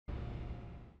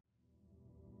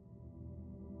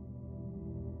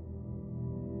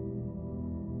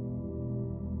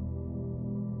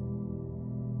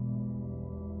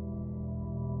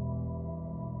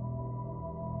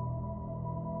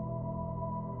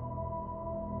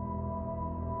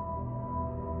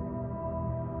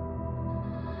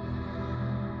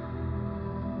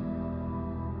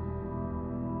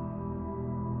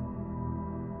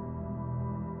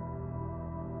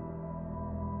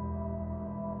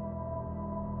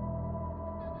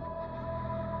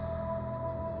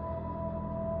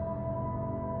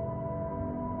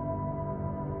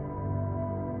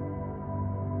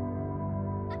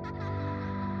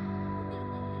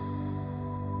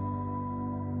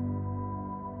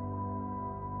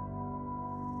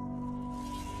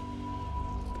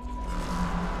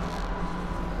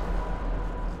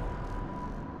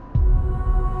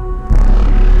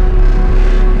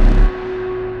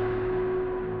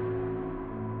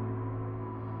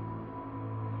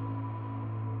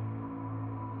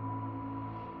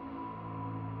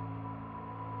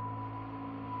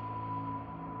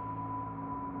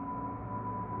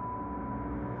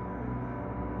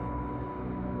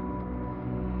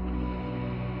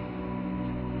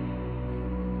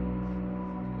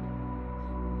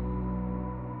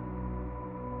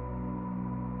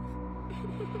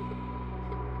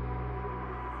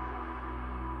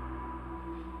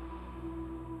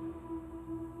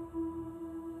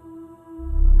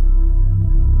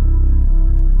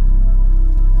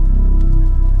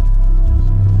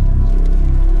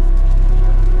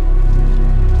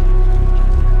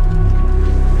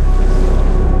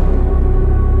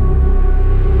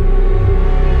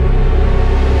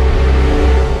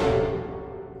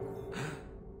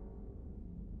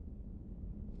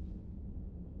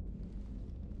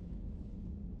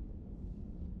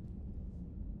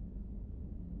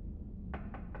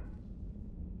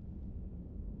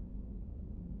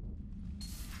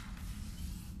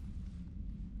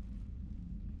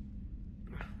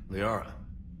Liara,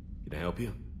 can I help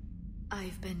you?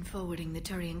 I've been forwarding the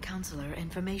Turian Counselor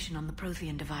information on the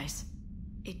Prothean device.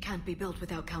 It can't be built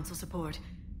without Council support,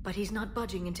 but he's not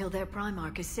budging until their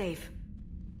Primarch is safe.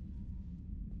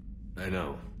 I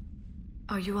know.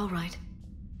 Are you all right?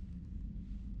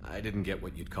 I didn't get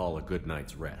what you'd call a good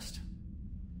night's rest.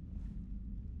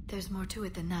 There's more to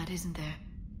it than that, isn't there?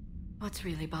 What's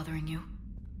really bothering you?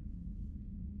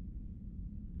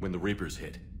 When the Reapers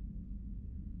hit,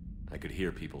 I could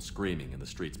hear people screaming in the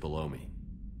streets below me.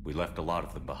 We left a lot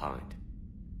of them behind.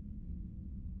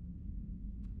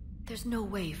 There's no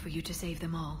way for you to save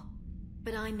them all.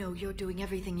 But I know you're doing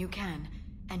everything you can,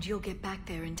 and you'll get back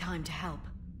there in time to help.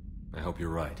 I hope you're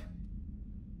right.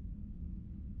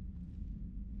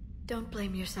 Don't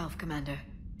blame yourself, Commander.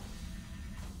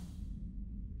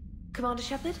 Commander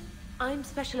Shepard? I'm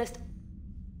Specialist...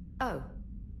 Oh.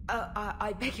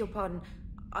 I beg your pardon.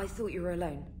 I thought you were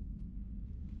alone.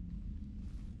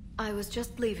 I was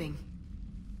just leaving.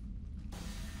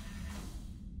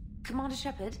 Commander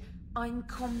Shepard, I'm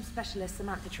Comm Specialist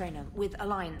Samantha Traynor with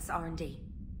Alliance R&D.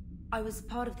 I was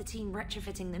part of the team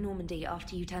retrofitting the Normandy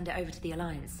after you turned it over to the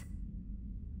Alliance.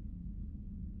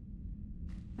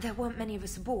 There weren't many of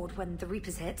us aboard when the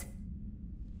Reapers hit.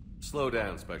 Slow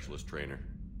down, Specialist Trainer.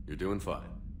 You're doing fine.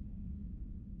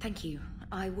 Thank you.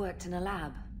 I worked in a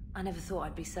lab. I never thought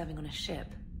I'd be serving on a ship.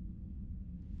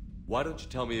 Why don't you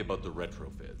tell me about the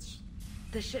retrofits?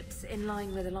 The ship's in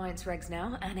line with Alliance regs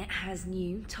now, and it has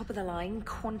new, top-of-the-line,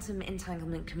 quantum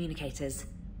entanglement communicators.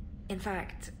 In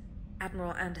fact,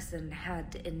 Admiral Anderson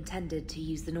had intended to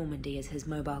use the Normandy as his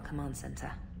mobile command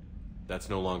center. That's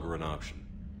no longer an option.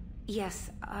 Yes,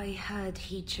 I heard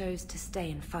he chose to stay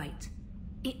and fight.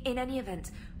 In any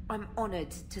event, I'm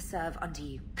honored to serve under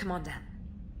you, Commander.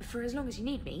 For as long as you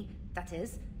need me, that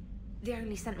is. They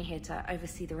only sent me here to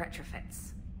oversee the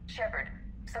retrofits. Shepard,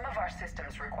 some of our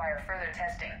systems require further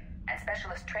testing, and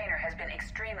Specialist Trainer has been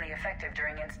extremely effective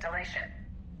during installation.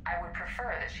 I would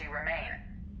prefer that she remain.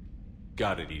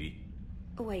 Got it, Edie.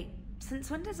 Oh, wait,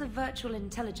 since when does a virtual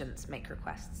intelligence make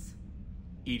requests?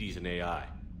 Edie's an AI,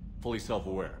 fully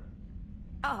self-aware.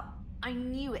 Oh, I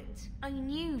knew it. I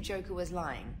knew Joker was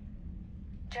lying.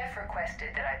 Jeff requested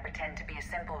that I pretend to be a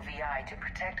simple VI to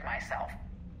protect myself.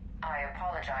 I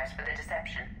apologize for the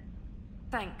deception.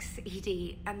 Thanks,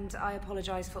 Edie, and I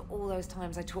apologize for all those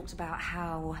times I talked about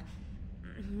how...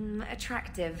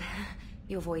 attractive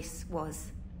your voice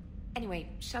was. Anyway,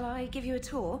 shall I give you a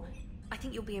tour? I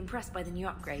think you'll be impressed by the new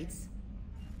upgrades.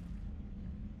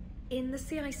 In the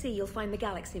CIC, you'll find the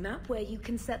galaxy map where you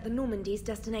can set the Normandy's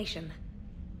destination.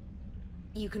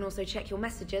 You can also check your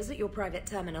messages at your private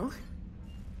terminal.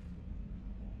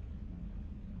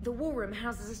 The War Room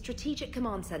houses a strategic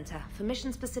command center for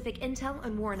mission-specific intel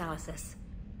and war analysis.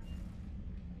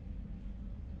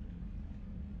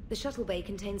 The shuttle bay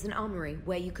contains an armory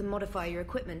where you can modify your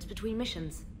equipment between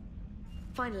missions.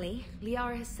 Finally,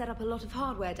 Liara has set up a lot of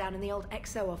hardware down in the old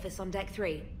XO office on Deck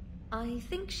 3. I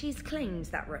think she's claimed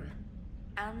that room.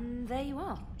 And there you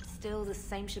are. Still the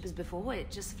same ship as before,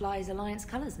 it just flies Alliance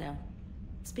colors now.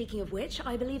 Speaking of which,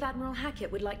 I believe Admiral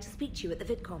Hackett would like to speak to you at the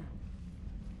VidCom.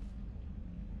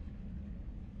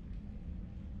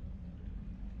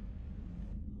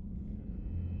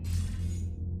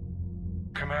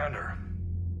 Commander,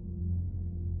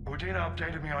 Udina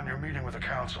updated me on your meeting with the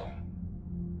Council.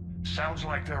 Sounds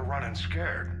like they're running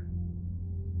scared.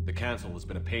 The Council has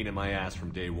been a pain in my ass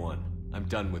from day one. I'm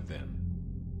done with them.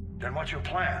 Then what's your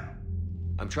plan?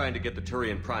 I'm trying to get the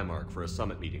Turian Primarch for a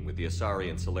summit meeting with the Asari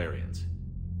and Salarians.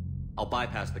 I'll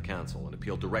bypass the Council and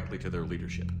appeal directly to their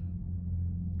leadership.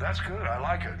 That's good, I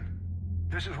like it.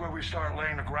 This is where we start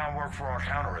laying the groundwork for our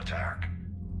counterattack.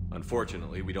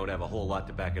 Unfortunately, we don't have a whole lot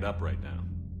to back it up right now.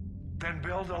 Then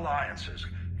build alliances.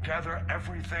 Gather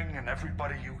everything and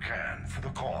everybody you can for the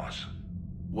cause.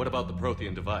 What about the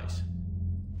Prothean device?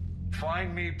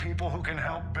 Find me people who can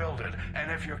help build it,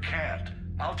 and if you can't,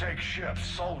 I'll take ships,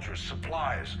 soldiers,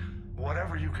 supplies,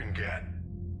 whatever you can get.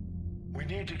 We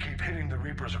need to keep hitting the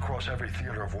Reapers across every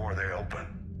theater of war they open.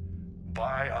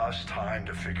 Buy us time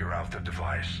to figure out the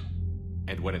device.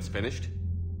 And when it's finished?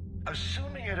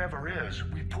 Assuming it ever is,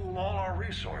 we pool all our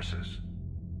resources.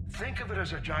 Think of it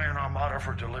as a giant armada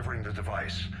for delivering the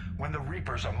device, when the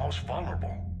Reapers are most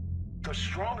vulnerable. The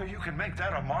stronger you can make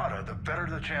that armada, the better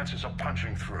the chances of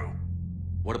punching through.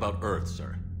 What about Earth,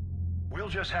 sir? We'll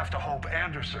just have to hope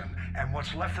Anderson and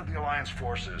what's left of the Alliance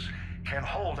forces can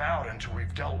hold out until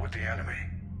we've dealt with the enemy.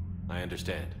 I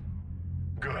understand.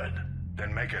 Good.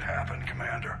 Then make it happen,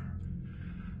 Commander.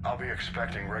 I'll be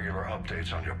expecting regular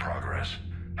updates on your progress.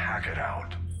 Hack it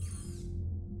out.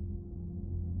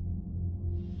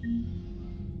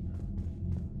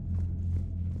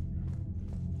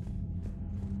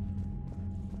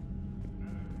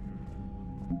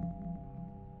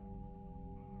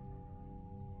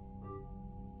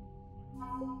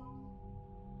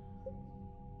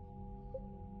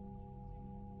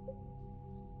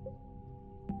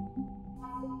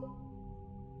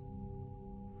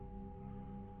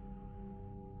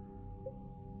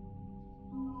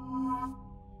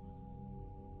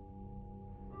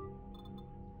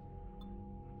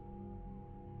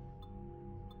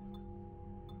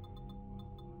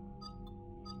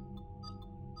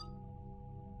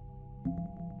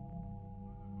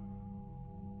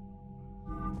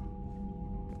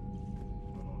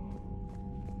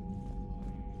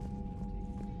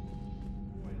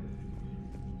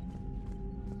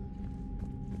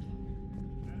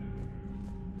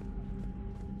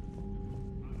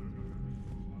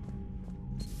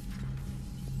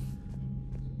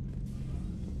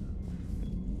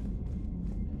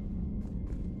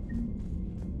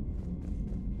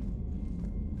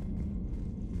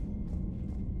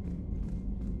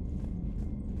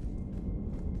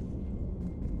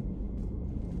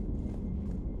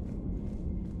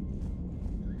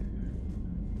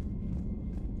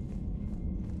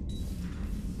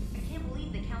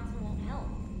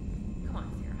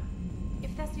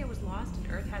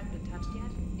 Earth hadn't been touched yet,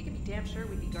 you can be damn sure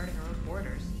we'd be guarding our own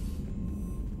borders.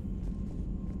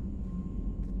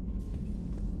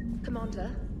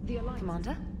 Commander, the Alliance...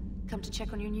 Commander, come to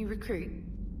check on your new recruit.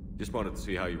 Just wanted to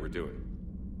see how you were doing.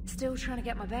 Still trying to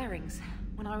get my bearings.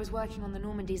 When I was working on the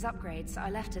Normandy's upgrades, I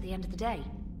left at the end of the day.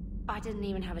 I didn't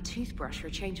even have a toothbrush or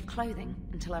a change of clothing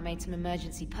until I made some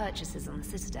emergency purchases on the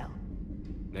Citadel.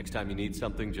 Next time you need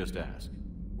something, just ask.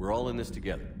 We're all in this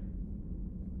together.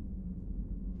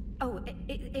 Oh,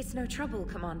 it's no trouble,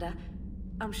 Commander.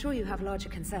 I'm sure you have larger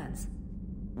concerns.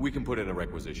 We can put in a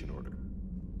requisition order.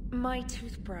 My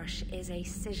toothbrush is a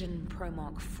Cision Pro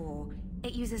Mark IV.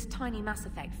 It uses tiny Mass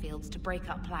Effect fields to break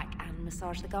up plaque and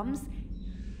massage the gums.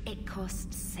 It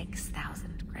costs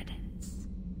 6,000 credits.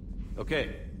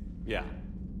 Okay, yeah.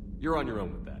 You're on your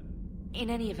own with that.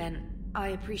 In any event, I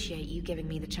appreciate you giving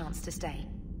me the chance to stay.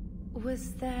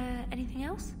 Was there anything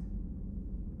else?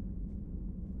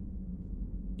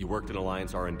 You worked in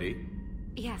Alliance R&D?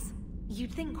 Yes.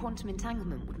 You'd think quantum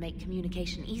entanglement would make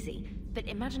communication easy, but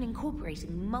imagine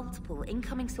incorporating multiple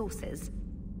incoming sources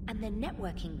and then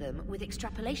networking them with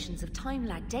extrapolations of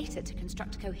time-lag data to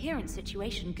construct a coherent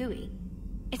situation GUI.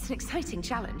 It's an exciting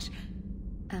challenge.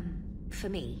 For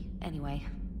me, anyway.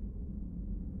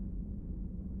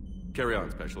 Carry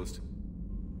on, Specialist.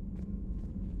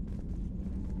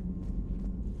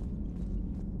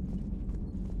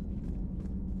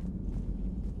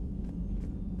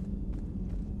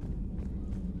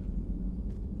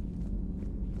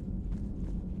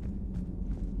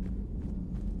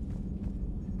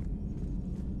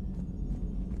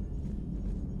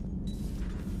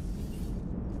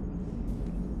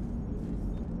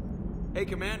 Hey,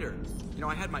 Commander. You know,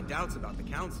 I had my doubts about the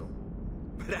Council.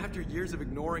 But after years of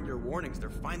ignoring your warnings,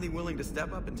 they're finally willing to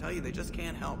step up and tell you they just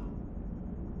can't help.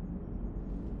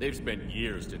 They've spent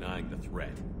years denying the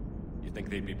threat. You think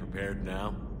they'd be prepared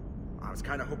now? I was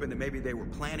kind of hoping that maybe they were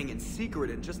planning in secret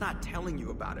and just not telling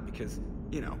you about it because,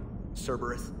 you know,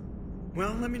 Cerberus.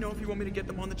 Well, let me know if you want me to get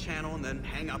them on the channel and then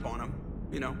hang up on them.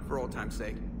 You know, for old time's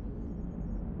sake.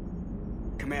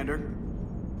 Commander?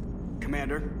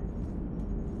 Commander?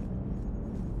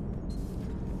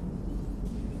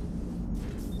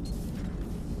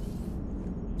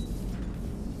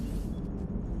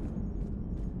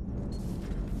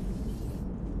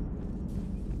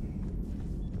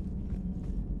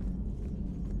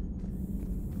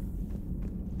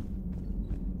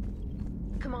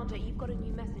 Commander, you've got a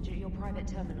new message at your private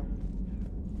terminal.